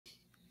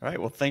All right.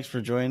 Well, thanks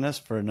for joining us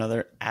for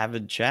another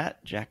Avid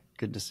chat. Jack,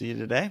 good to see you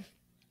today.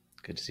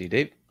 Good to see you,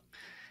 Dave.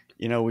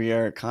 We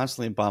are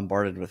constantly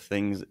bombarded with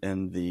things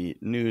in the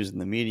news and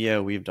the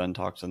media. We've done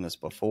talks on this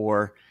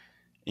before.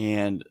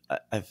 And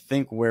I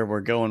think where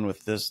we're going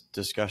with this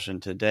discussion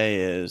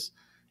today is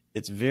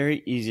it's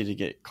very easy to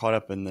get caught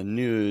up in the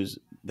news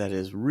that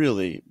is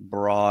really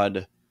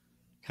broad,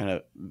 kind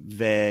of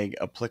vague,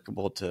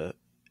 applicable to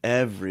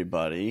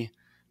everybody,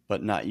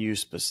 but not you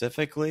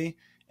specifically.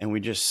 And we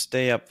just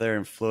stay up there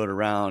and float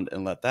around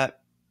and let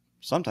that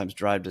sometimes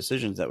drive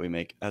decisions that we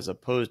make, as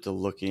opposed to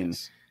looking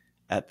Yes.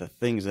 at the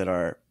things that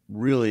are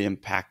really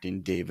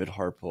impacting David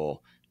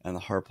Harpole and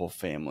the Harpole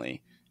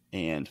family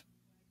and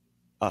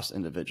us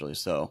individually.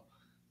 So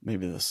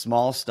maybe the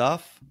small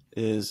stuff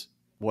is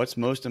what's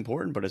most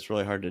important, but it's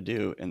really hard to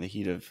do in the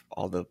heat of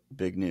all the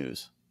big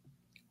news.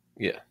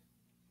 Yeah,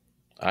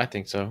 I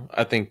think so.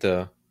 I think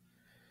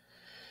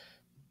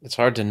it's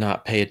hard to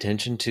not pay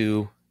attention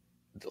to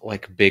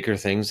like bigger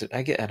things.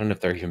 I don't know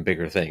if they're even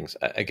bigger things.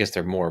 I guess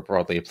they're more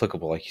broadly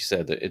applicable, like you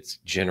said. That it's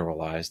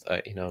generalized.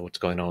 What's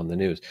going on in the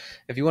news.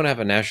 If you want to have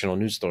a national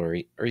news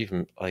story or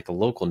even like a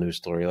local news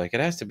story, like it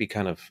has to be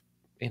kind of,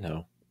 you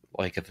know,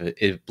 like if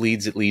it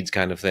bleeds, it leads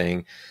kind of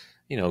thing.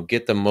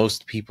 Get the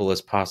most people as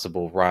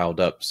possible riled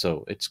up,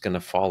 so it's going to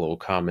follow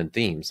common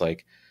themes.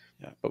 Like,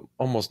 Yeah. but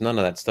almost none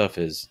of that stuff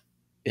is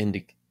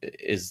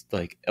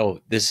like,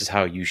 oh, this is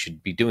how you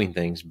should be doing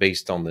things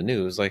based on the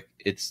news. Like,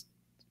 it's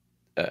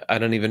I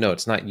don't even know.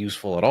 It's not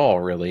useful at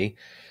all, really,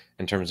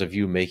 in terms of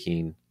you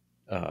making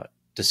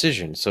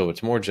decisions. So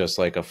it's more just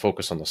like a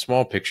focus on the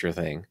small picture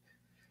thing.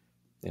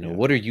 Yeah.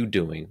 What are you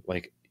doing?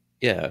 Like,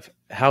 yeah,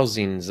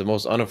 housing is the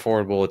most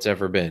unaffordable it's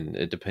ever been,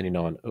 depending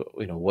on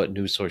what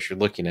news source you're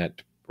looking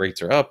at.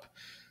 Rates are up,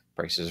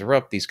 prices are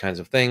up, these kinds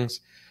of things.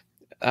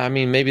 I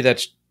mean, maybe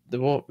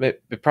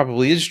it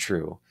probably is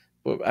true.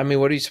 But I mean,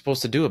 what are you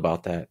supposed to do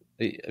about that?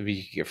 I mean,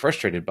 you get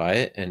frustrated by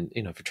it, and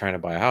if you're trying to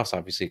buy a house,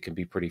 obviously it can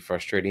be pretty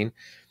frustrating.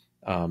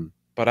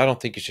 But I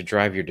don't think you should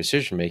drive your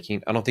decision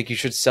making. I don't think you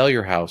should sell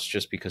your house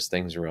just because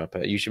things are up.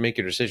 You should make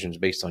your decisions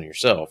based on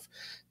yourself,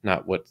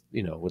 not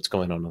what's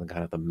going on in the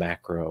kind of the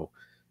macro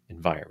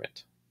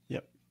environment.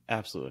 Yep,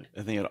 absolutely.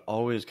 I think it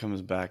always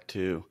comes back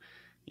to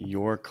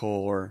your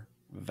core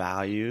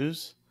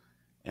values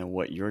and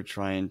what you're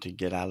trying to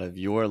get out of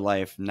your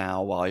life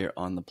now while you're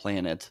on the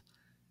planet,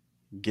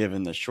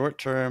 given the short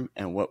term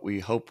and what we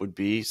hope would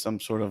be some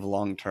sort of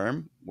long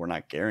term. We're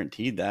not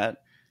guaranteed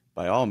that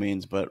by all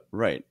means, but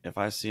right, if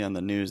I see on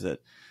the news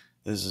that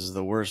this is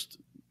the worst,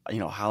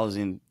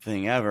 housing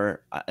thing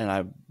ever, and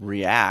I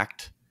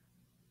react,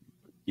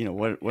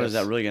 what is that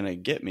Yes. really going to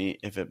get me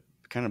if it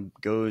kind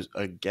of goes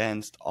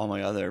against all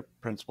my other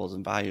principles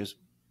and values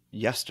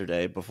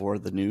yesterday before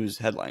the news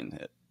headline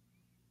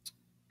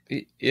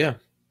hit? Yeah,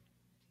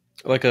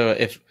 like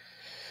if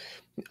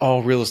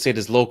all real estate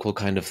is local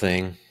kind of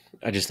thing.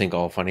 I just think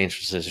all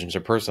financial decisions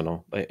are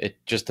personal. It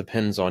just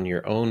depends on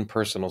your own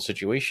personal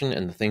situation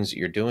and the things that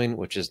you're doing,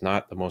 which is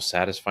not the most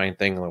satisfying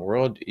thing in the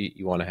world.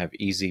 You want to have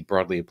easy,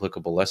 broadly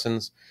applicable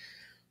lessons,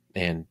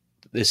 and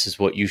this is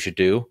what you should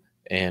do.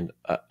 And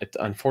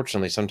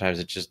unfortunately, sometimes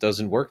it just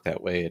doesn't work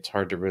that way. It's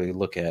hard to really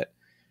look at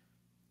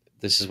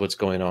this is what's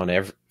going on.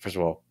 First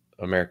of all,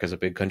 America's a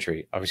big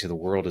country. Obviously, the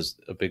world is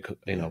a big,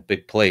 Yeah.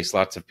 big place.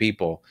 Lots of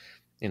people.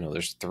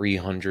 There's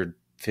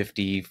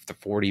 350 to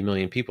 40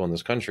 million people in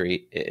this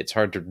country. It's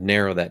hard to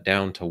narrow that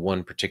down to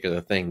one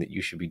particular thing that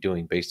you should be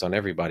doing based on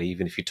everybody.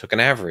 Even if you took an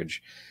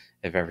average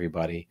of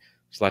everybody,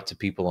 there's lots of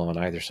people on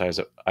either side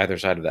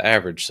of the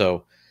average.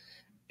 So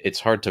it's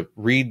hard to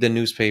read the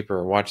newspaper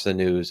or watch the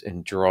news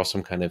and draw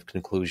some kind of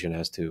conclusion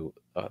as to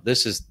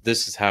this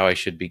is how I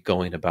should be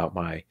going about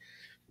my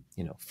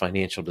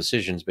financial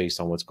decisions based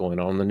on what's going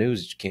on in the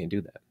news. You can't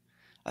do that.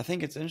 I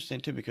think it's interesting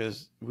too,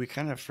 because we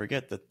kind of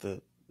forget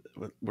that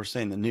we're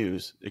saying the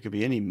news, it could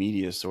be any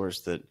media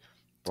source that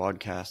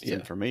broadcasts Yeah.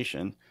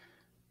 information,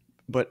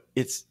 but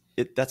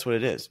that's what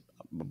it is,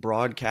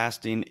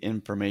 broadcasting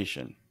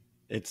information.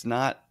 It's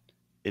not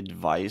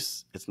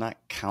advice, it's not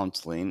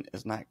counseling,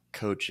 it's not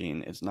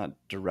coaching, it's not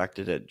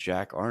directed at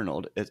Jack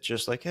Arnold. It's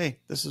just like, hey,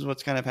 this is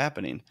what's kind of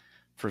happening.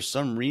 For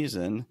some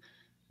reason,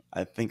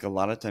 I think a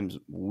lot of times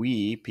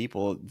we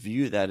people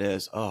view that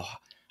as, oh,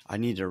 I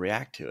need to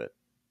react to it.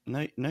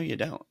 No, no, you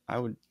don't.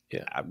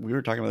 Yeah. We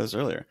were talking about this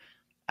earlier.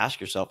 Ask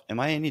yourself, am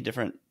I any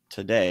different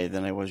today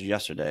than I was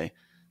yesterday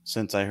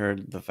since I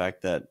heard the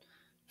fact that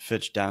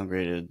Fitch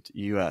downgraded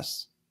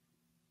US?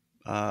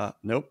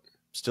 Nope.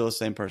 Still the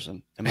same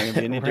person. Am I going to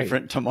be any Right.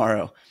 different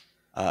tomorrow?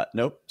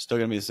 Nope. Still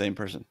going to be the same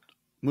person.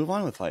 Move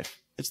on with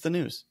life. It's the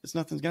news.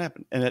 Nothing's going to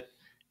happen. And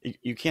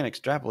you can't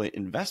extrapolate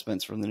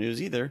investments from the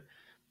news either,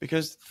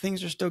 because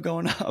things are still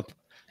going up.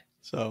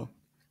 So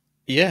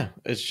Yeah.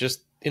 It's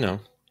just,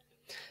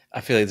 I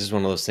feel like this is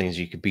one of those things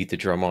you could beat the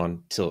drum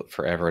on till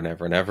forever and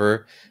ever and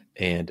ever,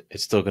 and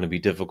it's still going to be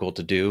difficult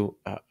to do.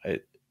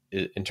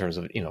 In terms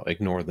of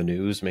ignore the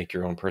news, make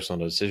your own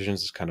personal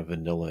decisions. It's kind of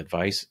vanilla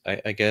advice,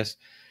 I guess.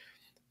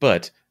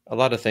 But A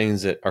lot of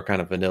things that are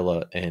kind of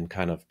vanilla and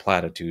kind of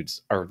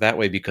platitudes are that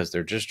way because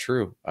they're just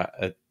true.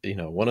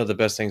 One of the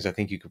best things I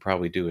think you could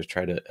probably do is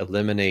try to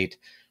eliminate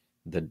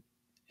the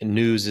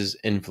news's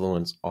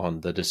influence on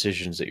the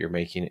decisions that you're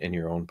making in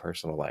your own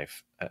personal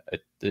life.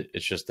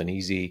 It's just an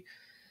easy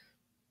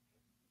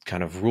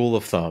kind of rule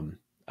of thumb.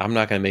 I'm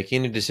not going to make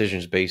any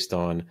decisions based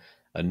on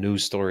a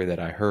news story that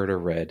I heard or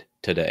read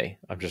today.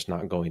 I'm just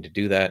not going to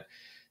do that.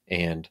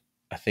 And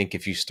I think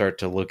if you start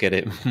to look at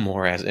it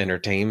more as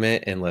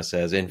entertainment and less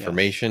as Yes.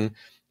 information,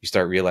 you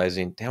start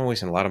realizing, damn, I'm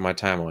wasting a lot of my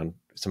time on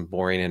some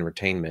boring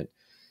entertainment,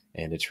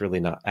 and it's really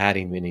not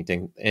adding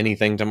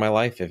anything to my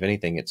life. If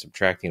anything, it's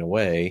subtracting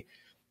away,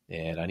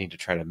 and I need to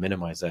try to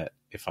minimize that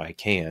if I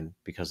can,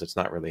 because it's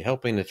not really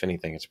helping. If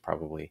anything, it's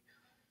probably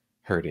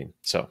hurting.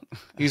 So I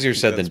easier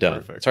think said than that's done.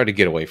 It's perfect. hard to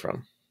get away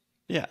from.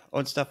 Yeah. Oh,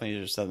 it's definitely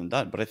easier said than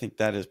done, but I think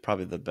that is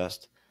probably the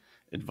best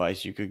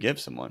advice you could give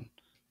someone.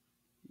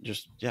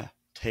 Just, yeah,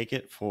 take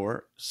it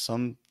for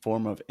some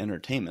form of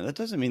entertainment. That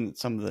doesn't mean that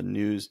some of the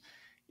news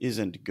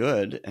isn't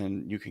good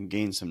and you can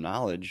gain some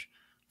knowledge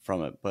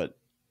from it, but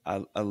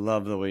I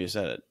love the way you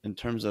said it. In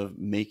terms of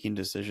making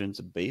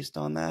decisions based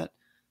on that,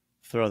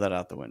 throw that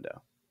out the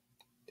window.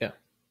 Yeah.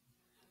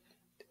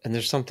 And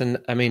there's something,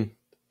 I mean,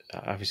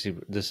 obviously,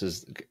 this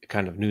is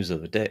kind of news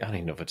of the day. I don't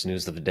even know if it's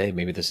news of the day.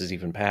 Maybe this is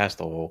even past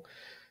the whole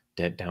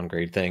debt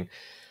downgrade thing.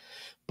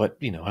 But,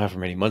 however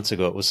many months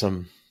ago, it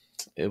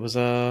was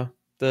the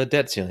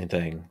debt ceiling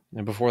thing.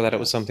 And before that, it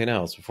was Yes. something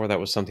else. Before that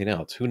was something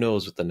else. Who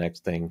knows what the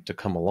next thing to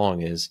come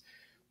along is?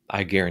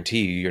 I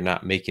guarantee you're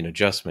not making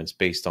adjustments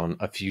based on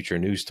a future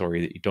news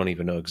story that you don't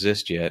even know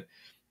exists yet.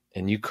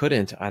 And you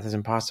couldn't. That's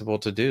impossible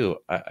to do.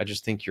 I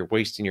just think you're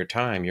wasting your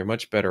time. You're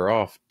much better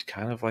off,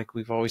 kind of like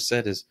we've always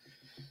said, is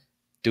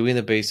doing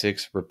the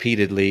basics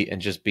repeatedly and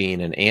just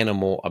being an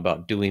animal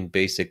about doing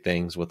basic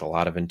things with a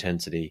lot of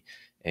intensity.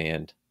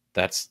 And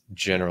that's Yes.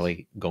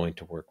 generally going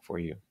to work for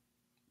you.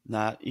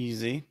 Not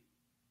easy.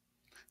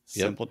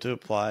 Yep. Simple to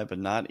apply, but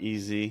not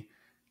easy.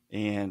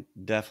 And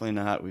definitely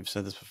not, we've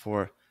said this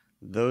before,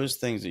 those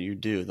things that you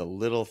do, the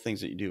little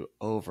things that you do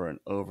over and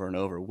over and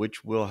over,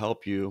 which will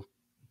help you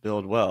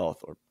build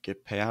wealth or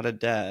pay out of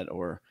debt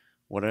or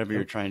whatever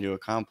you're Yep. trying to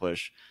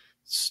accomplish,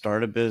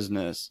 start a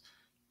business.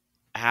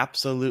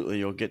 Absolutely,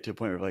 you'll get to a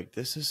point where you're like,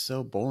 this is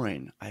so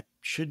boring. I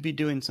should be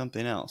doing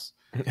something else.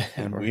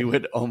 And we Right.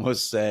 would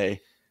almost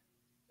say,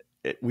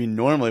 we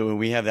normally, when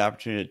we have the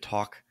opportunity to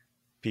talk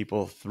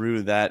people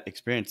through that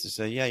experience, to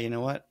say, yeah, you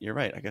know what, you're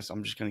right, I guess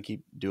I'm just going to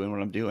keep doing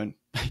what I'm doing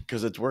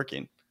because it's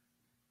working.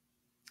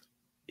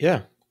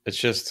 Yeah. It's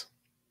just,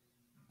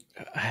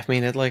 I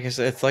mean, like I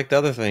said, it's like the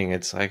other thing.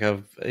 It's like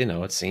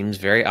it seems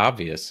very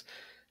obvious.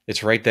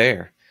 It's right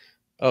there.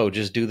 Oh,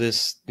 just do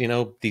this,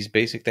 these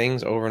basic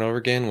things over and over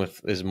again with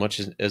as much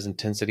as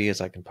intensity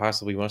as I can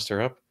possibly muster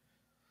up.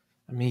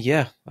 I mean,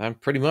 yeah, I'm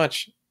pretty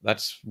much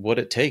that's what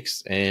it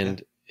takes. Yeah.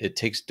 And it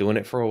takes doing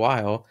it for a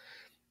while.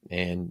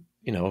 And,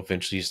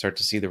 eventually you start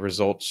to see the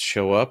results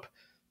show up,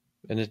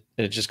 and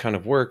it just kind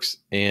of works.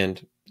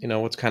 And,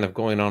 what's kind of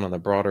going on in the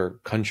broader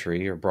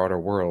country or broader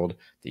world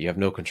that you have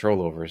no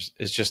control over is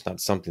just not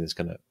something that's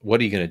what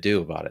are you going to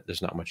do about it?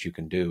 There's not much you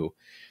can do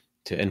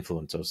to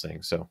influence those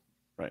things. So,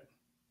 Right.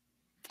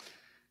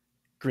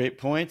 Great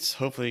points.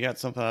 Hopefully you got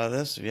something out of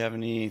this. If you have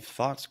any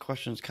thoughts,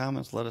 questions,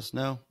 comments, let us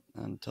know.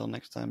 Until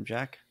next time,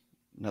 Jack,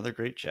 another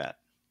great chat.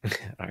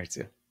 all right.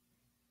 See ya.